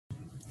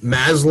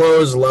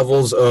Maslow's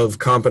levels of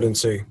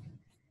competency.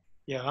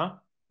 Yeah.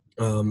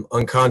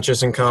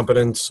 Unconscious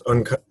incompetence,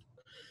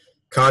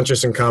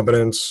 conscious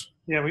incompetence.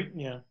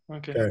 Yeah.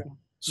 Okay. Okay.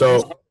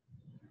 So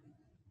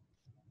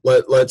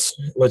let's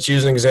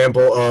use an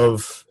example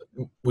of,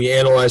 we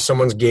analyze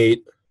someone's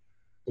gait.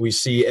 We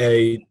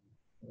see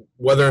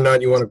whether or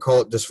not you want to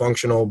call it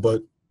dysfunctional,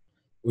 but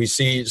we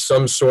see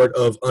some sort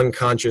of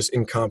unconscious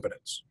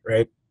incompetence,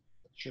 right?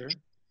 Sure.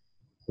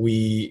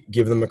 We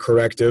give them a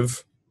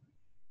corrective,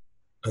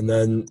 and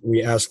then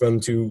we ask them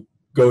to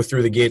go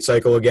through the gait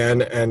cycle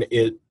again, and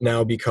it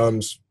now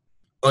becomes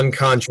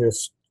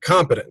unconscious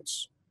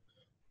competence.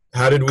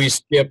 How did we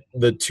skip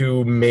the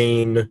two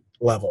main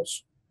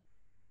levels?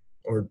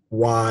 Or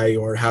why,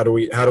 or how do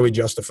we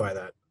justify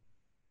that?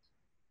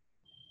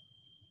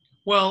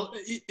 Well,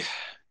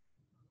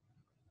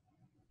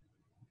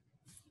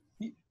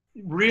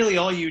 really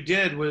all you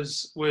did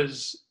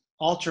was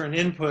alter an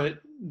input,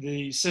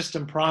 the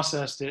system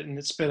processed it, and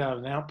it spit out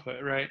an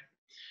output, right?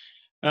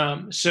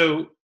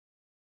 So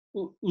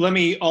let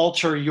me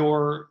alter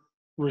your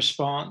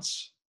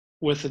response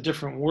with a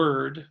different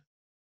word.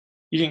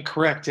 You didn't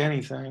correct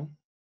anything,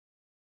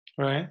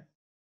 right?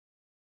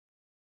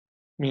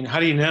 I mean, how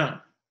do you know,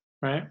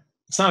 right?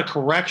 It's not a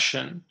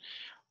correction.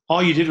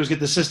 All you did was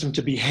get the system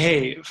to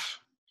behave.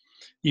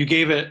 You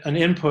gave it an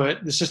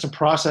input, the system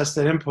processed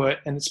that input,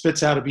 and it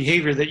spits out a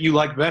behavior that you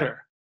like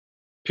better,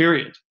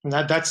 period. And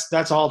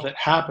that's all that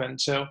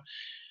happened. So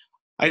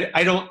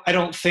I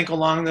don't think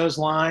along those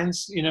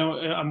lines. You know,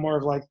 I'm more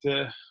of like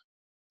the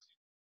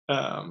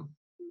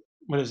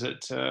what is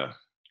it?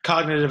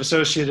 Cognitive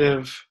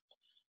associative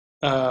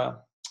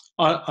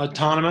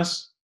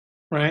autonomous,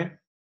 right?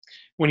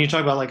 When you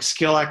talk about like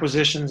skill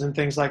acquisitions and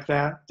things like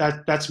that,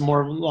 that's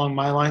more along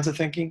my lines of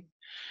thinking.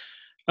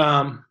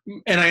 And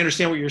I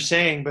understand what you're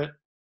saying, but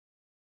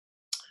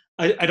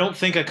I don't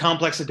think a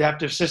complex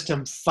adaptive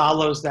system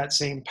follows that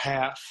same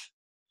path,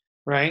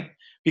 right?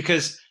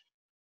 Because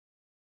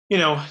you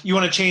know, you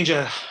want to change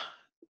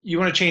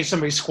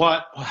somebody's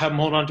squat, have them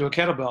hold on to a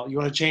kettlebell. You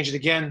want to change it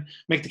again,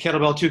 make the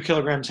kettlebell 2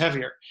 kilograms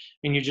heavier,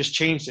 and you just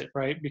changed it,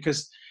 right?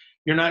 Because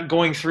you're not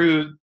going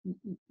through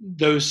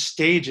those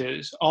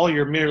stages. All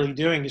you're merely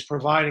doing is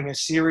providing a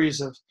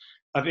series of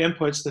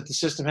inputs that the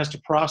system has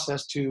to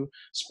process to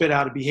spit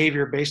out a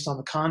behavior based on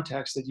the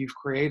context that you've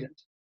created.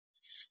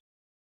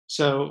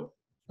 So,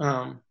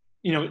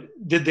 you know,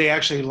 did they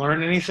actually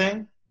learn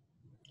anything?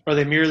 Are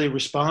they merely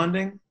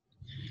responding?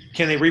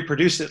 Can they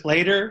reproduce it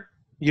later?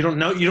 You don't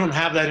know. You don't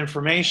have that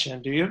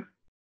information, do you?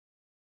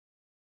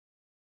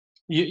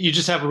 You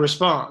just have a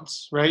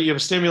response, right? You have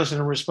a stimulus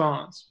and a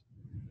response.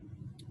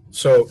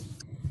 So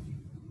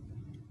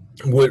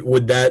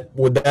would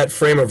that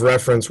frame of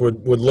reference,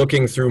 would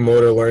looking through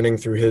motor learning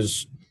through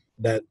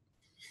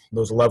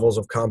those levels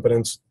of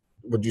competence,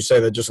 would you say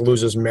that just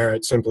loses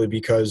merit simply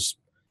because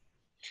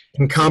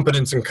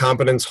incompetence and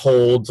competence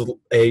hold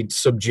a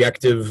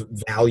subjective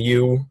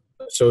value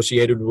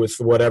associated with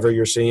whatever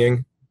you're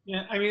seeing?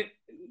 Yeah, I mean,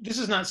 this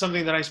is not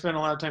something that I spend a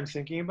lot of time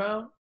thinking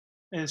about,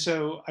 and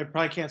so I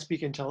probably can't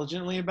speak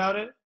intelligently about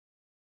it.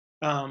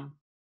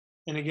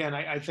 And again,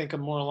 I think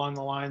I'm more along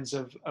the lines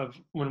of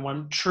when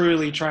I'm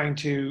truly trying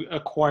to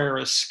acquire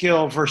a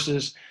skill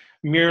versus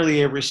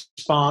merely a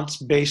response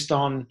based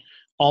on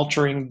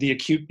altering the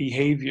acute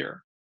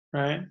behavior,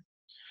 right?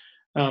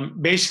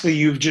 Basically,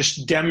 you've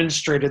just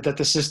demonstrated that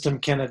the system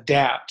can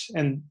adapt,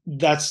 and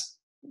that's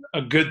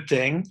a good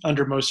thing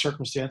under most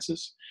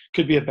circumstances.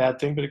 Could be a bad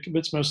thing, but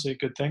it's mostly a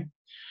good thing.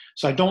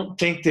 So I don't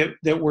think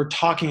that we're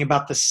talking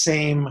about the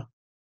same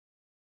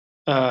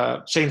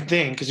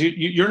thing, because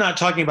you're not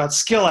talking about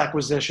skill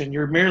acquisition.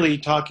 You're merely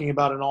talking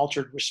about an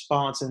altered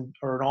response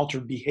or an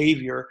altered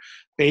behavior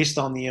based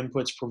on the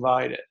inputs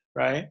provided,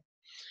 right?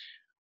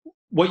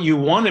 What you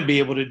want to be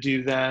able to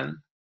do then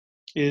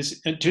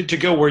is to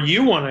go where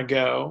you want to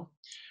go.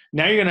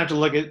 Now you're going to have to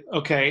look at,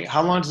 okay,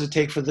 how long does it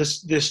take for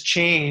this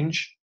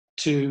change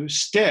to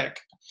stick?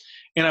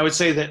 And I would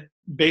say that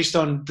based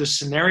on the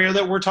scenario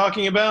that we're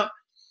talking about,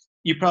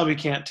 you probably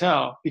can't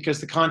tell,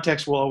 because the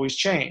context will always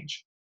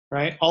change,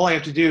 right? All I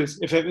have to do is,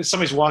 if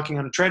somebody's walking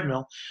on a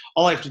treadmill,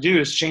 all I have to do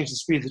is change the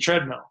speed of the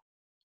treadmill,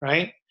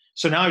 right?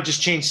 So now I've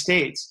just changed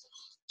states.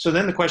 So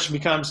then the question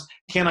becomes,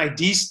 can I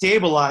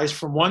destabilize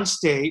from one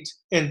state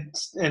and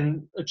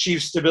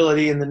achieve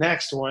stability in the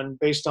next one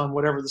based on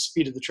whatever the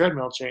speed of the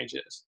treadmill change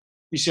is?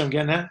 You see what I'm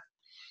getting at?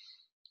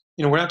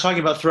 You know, we're not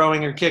talking about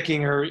throwing or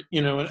kicking or,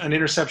 you know, an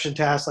interception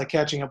task like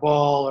catching a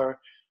ball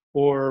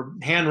or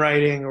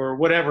handwriting or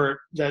whatever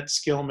that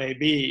skill may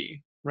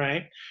be,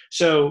 right?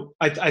 So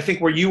I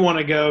think where you want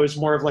to go is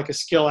more of like a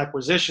skill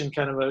acquisition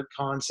kind of a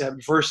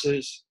concept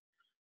versus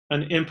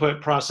an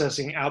input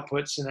processing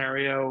output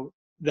scenario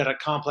that a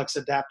complex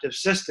adaptive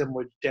system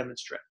would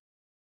demonstrate.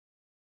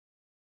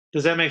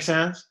 Does that make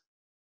sense?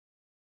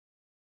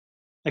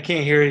 I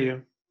can't hear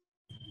you.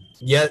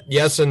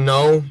 Yes and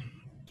no.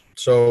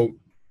 So,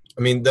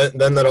 I mean,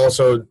 then that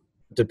also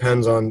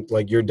depends on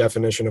like your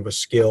definition of a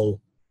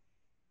skill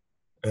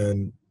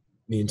and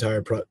the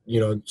entire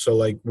so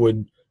like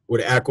would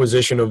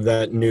acquisition of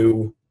that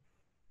new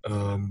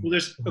Well,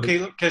 okay.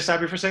 Can I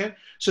stop you for a second?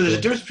 So there's a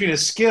Yeah. difference between a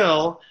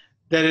skill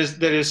that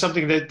is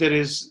something that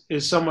is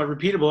somewhat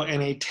repeatable,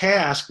 and a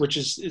task which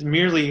is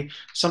merely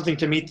something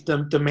to meet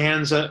the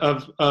demands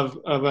of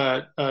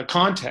a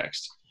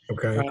context,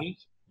 Okay. right?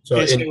 So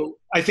And so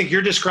I think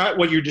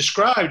what you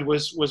described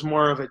was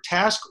more of a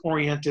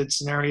task-oriented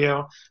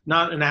scenario,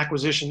 not an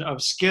acquisition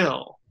of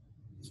skill.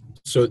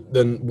 so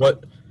then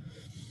what?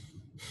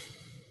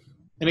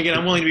 And again,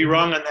 I'm willing to be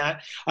wrong on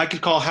that. I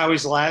could call Howie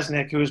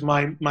Zalaznik, who is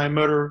my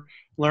motor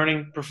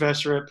learning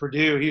professor at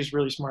Purdue. He's a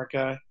really smart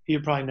guy.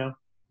 He'd probably know.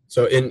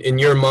 So in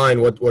your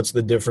mind, what's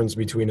the difference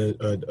between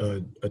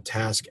a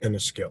task and a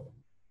skill?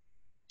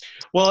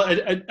 Well,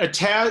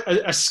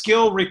 a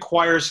skill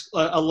requires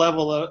a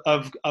level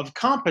of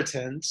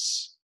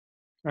competence,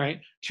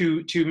 right,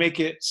 to make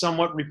it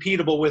somewhat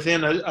repeatable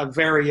within a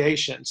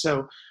variation.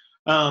 So,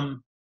 a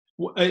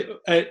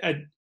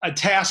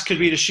task could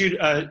be to shoot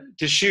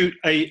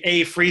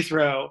a free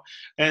throw,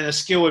 and a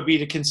skill would be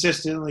to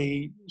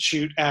consistently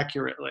shoot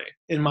accurately.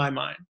 In my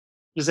mind,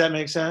 does that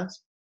make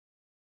sense?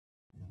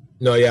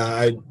 No, yeah,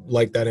 I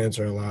like that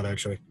answer a lot,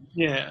 actually.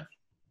 Yeah.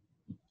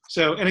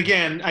 So, and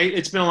again,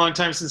 it's been a long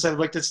time since I've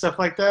looked at stuff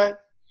like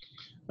that.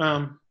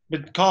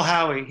 But call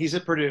Howie. He's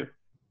at Purdue.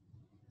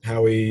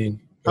 Howie,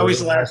 what was Howie's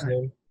his last last name.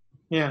 name?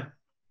 Yeah.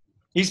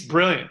 He's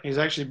brilliant. He's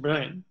actually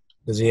brilliant.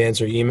 Does he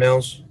answer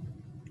emails?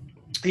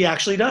 He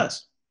actually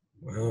does.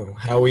 Wow,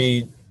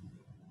 Howie.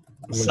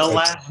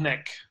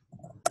 Zelaznik.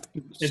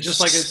 It's just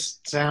like it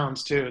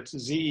sounds too. It's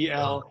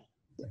Zelasnik.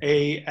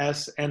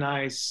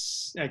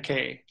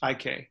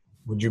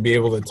 Would you be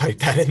able to type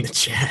that in the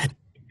chat?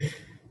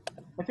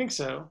 I think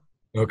so.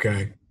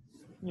 Okay,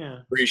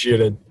 Yeah.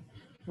 appreciate it.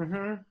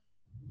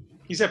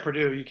 He's at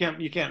Purdue. You can't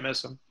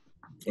miss him.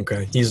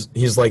 Okay,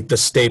 he's like the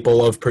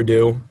staple of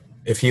Purdue.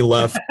 If he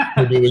left,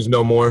 Purdue is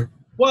no more.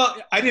 Well,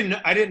 I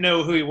didn't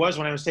know who he was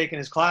when I was taking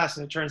his class,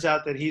 and it turns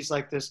out that he's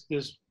like this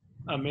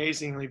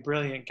amazingly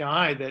brilliant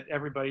guy that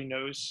everybody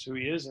knows who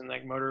he is in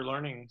like motor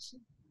learning.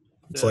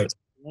 It's like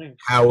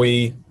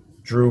Howie,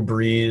 Drew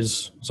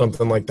Brees,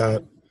 something like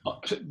that.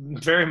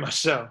 Very much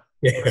so.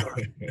 Yeah.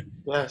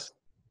 Yes.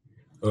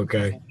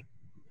 Okay.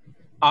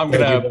 I'm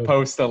going to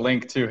post a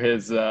link to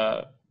his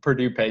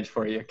Purdue page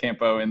for you,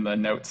 Campo, in the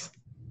notes.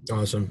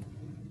 Awesome.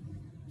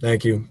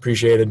 Thank you.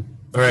 Appreciate it.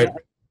 All right.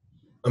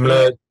 I'm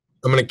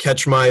gonna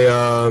catch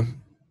my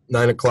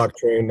 9 o'clock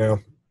train now.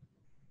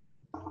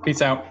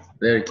 Peace out.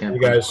 Very camp.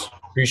 You guys,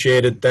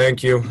 appreciate it.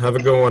 Thank you. Have a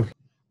good one.